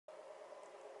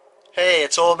Hey,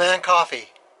 it's Old Man Coffee.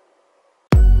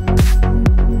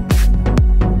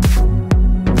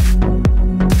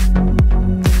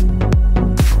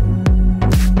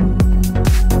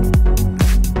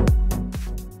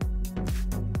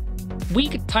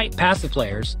 Weak, tight passive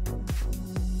players.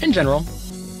 In general,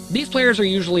 these players are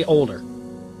usually older.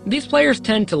 These players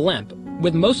tend to limp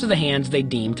with most of the hands they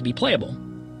deem to be playable.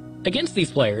 Against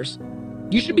these players,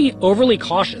 you should be overly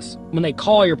cautious when they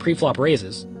call your pre-flop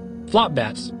raises, flop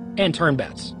bets, and turn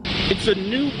bets. It's a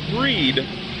new breed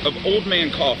of Old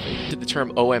Man Coffee. The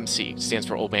term OMC stands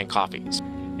for Old Man Coffee.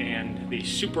 And the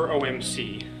Super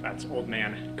OMC, that's Old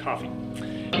Man Coffee.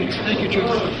 Thank you,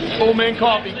 Joe. Old Man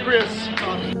Coffee, Chris.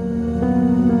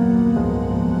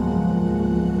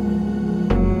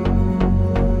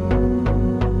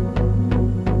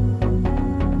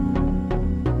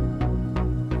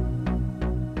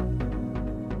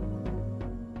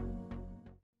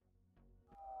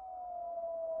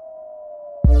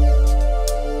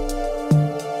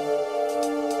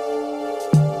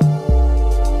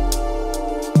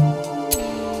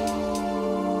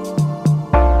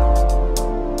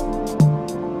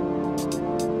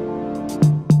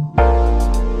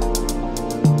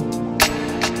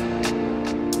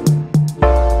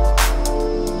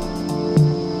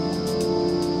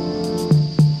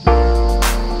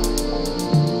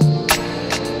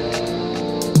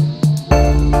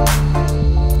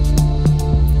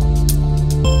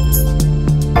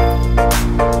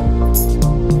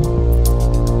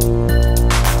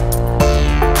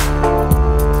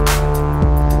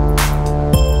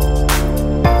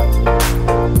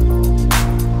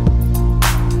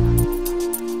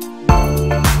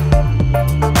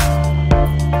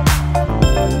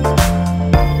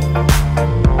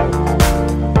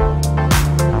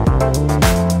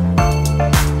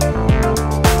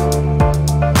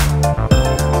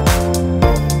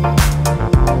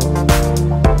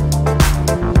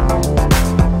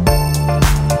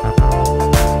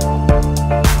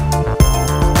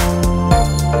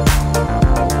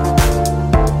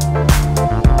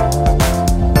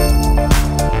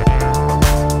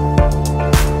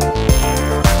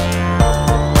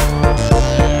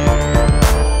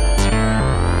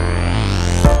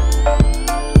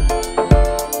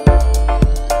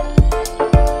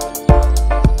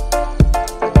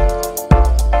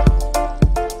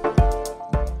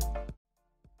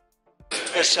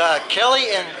 It's Kelly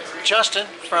and Justin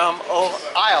from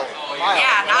Ohio.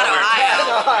 Yeah, not Ohio.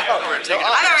 I thought we were doing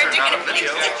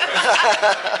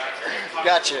it.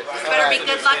 Gotcha. Better be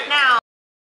good luck now.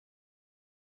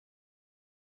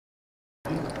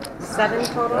 7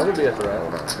 total? That would be a threat.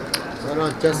 No,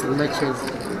 no, Justin mentions.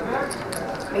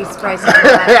 Are you surprised he's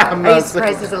alive? Are you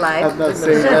surprised he's alive? I'm not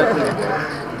saying nothing.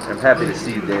 I'm happy to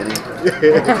see you, Danny.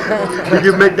 Did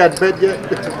you make that bet yet?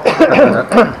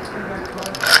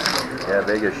 Yeah,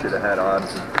 Vegas should have had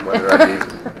odds whether I'd be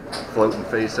floating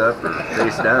face up or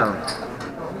face down.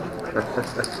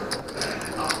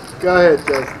 Go ahead,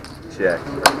 Justin. Check.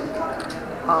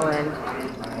 All in.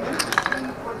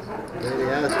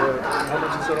 How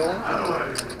much is it all?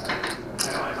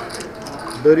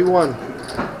 31.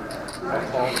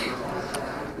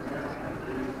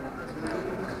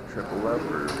 Triple up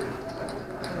or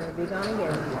Gonna be gone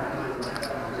again.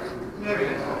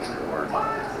 Come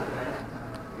on.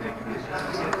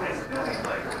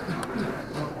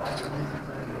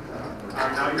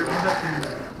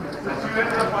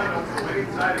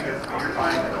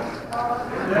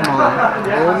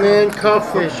 Old Man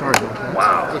Coffee.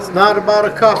 Wow. It's not about a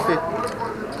coffee.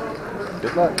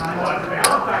 good luck.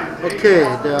 Okay,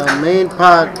 the main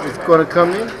pot is going to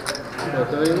come in. I'll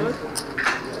tell you what.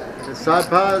 The side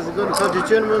pot is going to cost you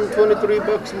gentlemen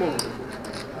 $23 more.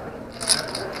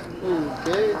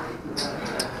 Okay.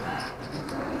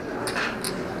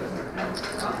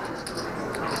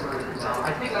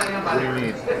 What do you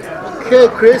need? Okay,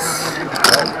 Chris.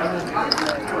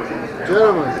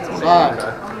 Gentlemen,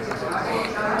 5.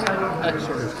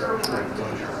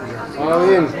 All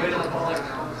in.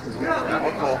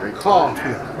 Call.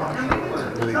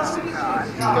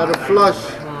 Got a flush.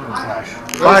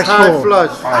 Nice high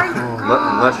flush.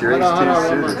 Unless you're ace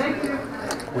 2 suited.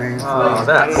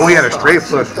 Oh, he had a straight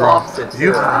flush draw.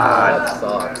 You, That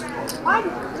sucks.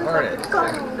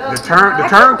 the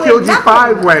turn killed you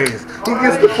 5 ways. He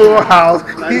gets the full house.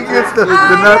 He gets the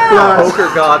nut flush. Poker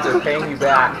gods are paying you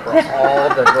back for all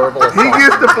the verbal assault. He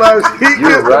gets the flush. He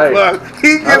gets the flush.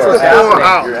 He gets the full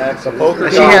house. The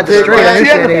poker She had the straight.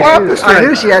 I I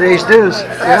knew she had ace deuce.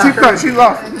 She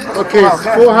lost. Okay,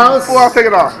 full house. Full house, take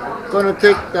it off. Gonna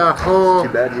take the whole Too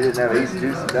bad you didn't have ace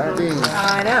 2 down. thing.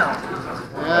 I know.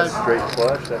 That's straight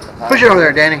flush. That's a high. Push it over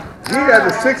there, Danny. You got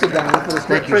the 6 of down for the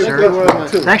Thank you, straight sir.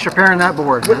 flush too. Thanks for pairing that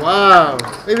board. Wow.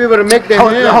 Maybe able to make that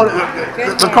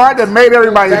hand. The card that made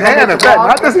everybody's hand is that,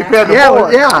 not just he paired the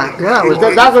board. Yeah. Is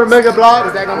that going to make a blog?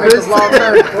 Is that going to make a blog,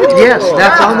 sir? Yes,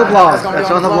 that's on the blog.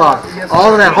 That's on the blog.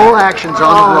 All of that whole action's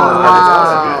on the blog.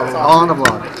 Wow. All on the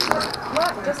blog.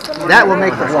 That will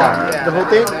make the blog. The whole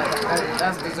thing?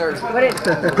 That's dessert.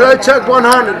 Blood Chuck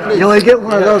 100, please. You only get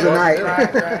one of those a night.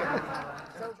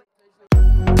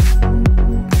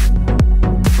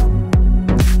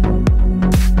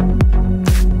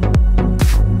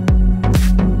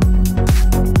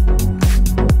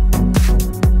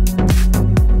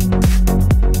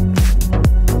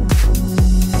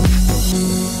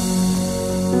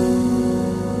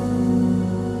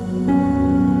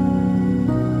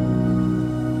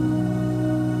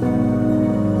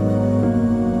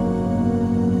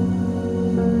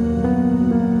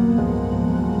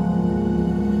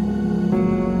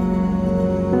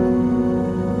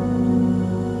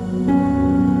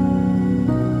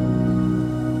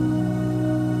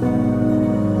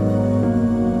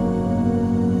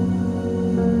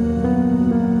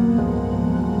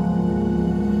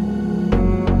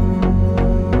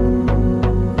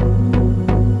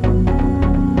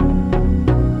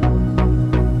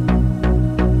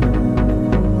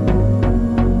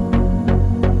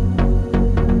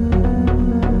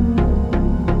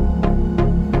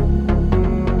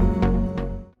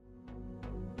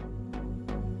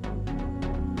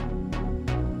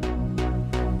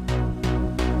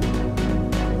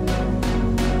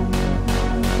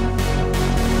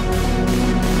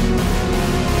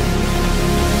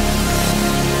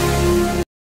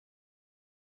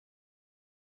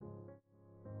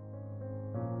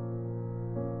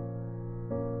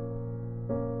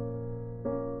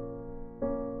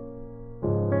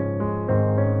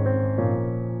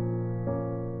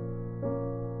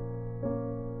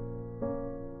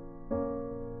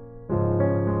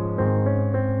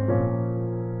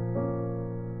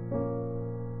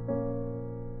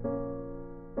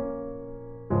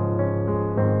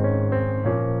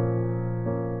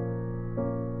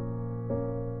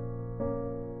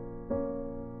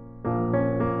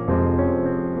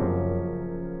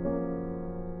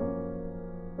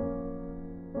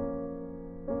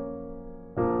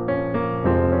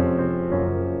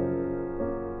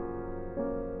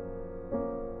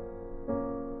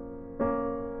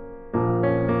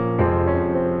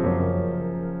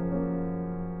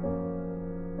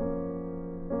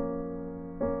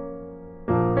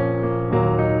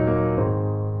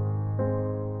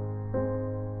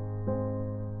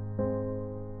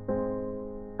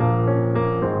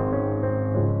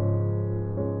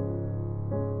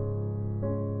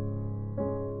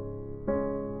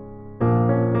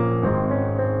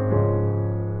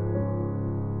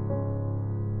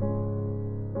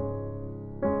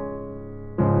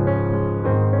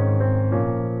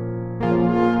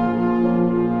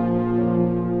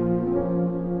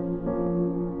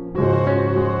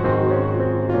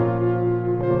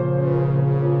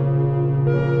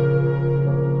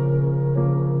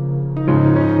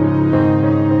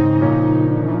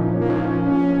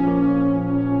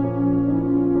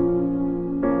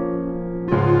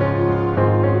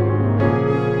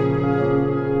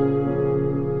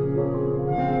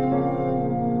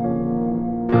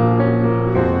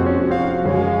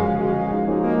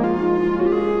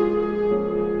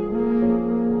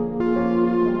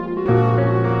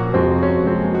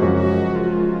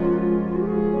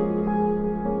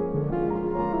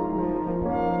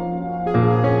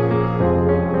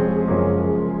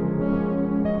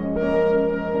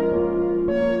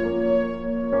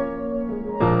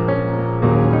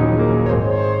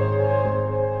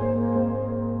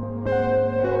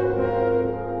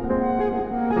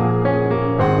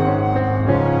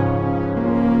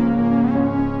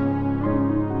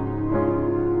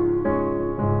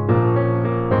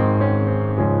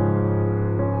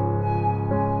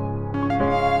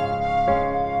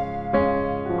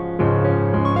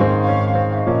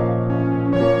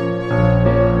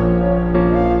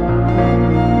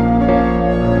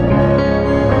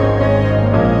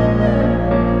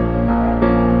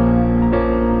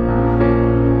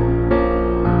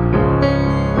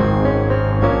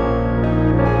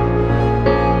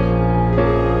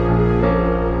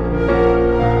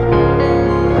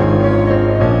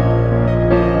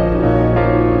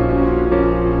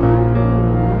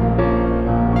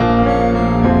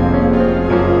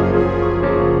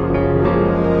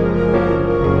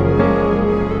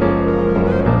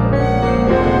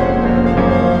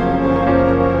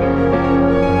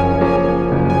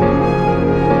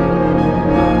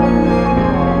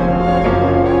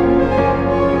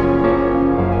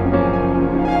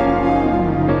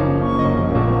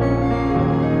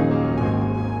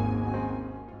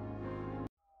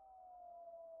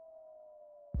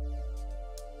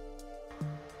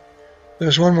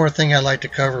 There's one more thing I'd like to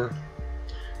cover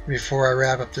before I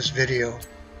wrap up this video.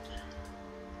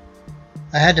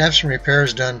 I had to have some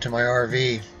repairs done to my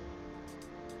RV.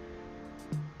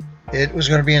 It was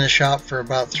going to be in the shop for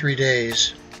about 3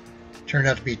 days. Turned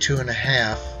out to be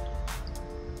 2.5.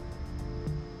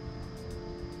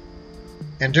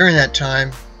 And during that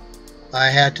time, I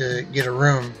had to get a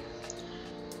room.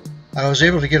 I was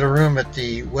able to get a room at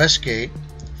the Westgate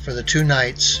for the 2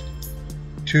 nights,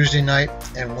 Tuesday night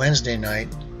and Wednesday night.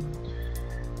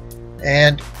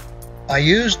 And I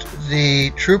used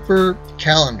the Trooper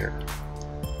calendar.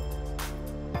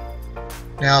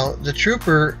 Now, the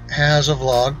Trooper has a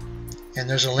vlog, and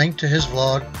there's a link to his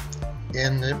vlog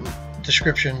in the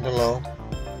description below.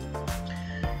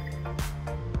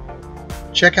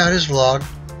 Check out his vlog,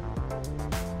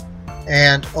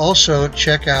 and also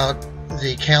check out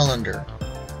the calendar.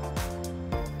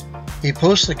 He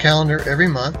posts the calendar every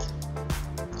month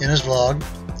in his vlog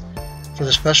for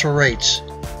the special rates.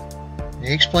 And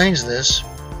he explains this,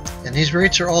 and these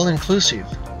rates are all inclusive,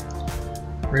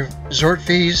 resort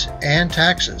fees and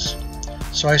taxes.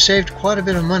 So I saved quite a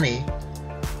bit of money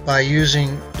by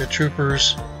using the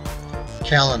Trooper's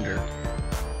calendar.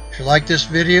 If you like this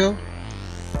video,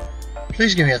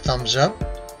 please give me a thumbs up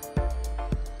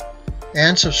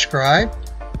and subscribe.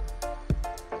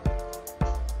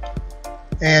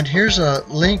 And here's a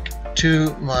link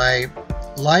to my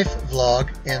life vlog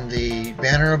in the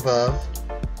banner above.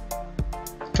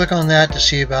 Click on that to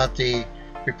see about the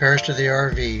repairs to the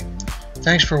RV.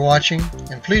 Thanks for watching,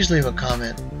 and please leave a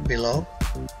comment below.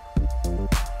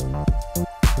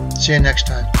 See you next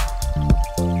time.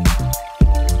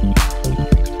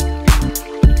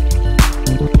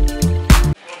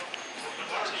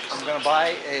 I'm going to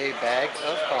buy a bag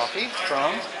of coffee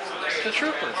from the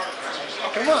Trooper.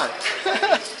 Come on.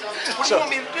 What do you want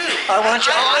me to do? I want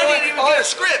you. I didn't even get a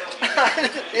script.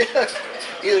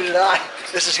 Either did I.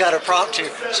 This has got a prompt too.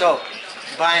 So,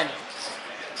 buying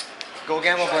Go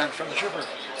Gamble Blend from the Trooper.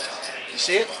 You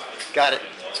see it? Got it.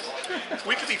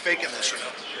 We could be faking this, you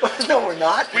know. No, we're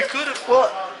not. We could have.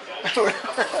 Well,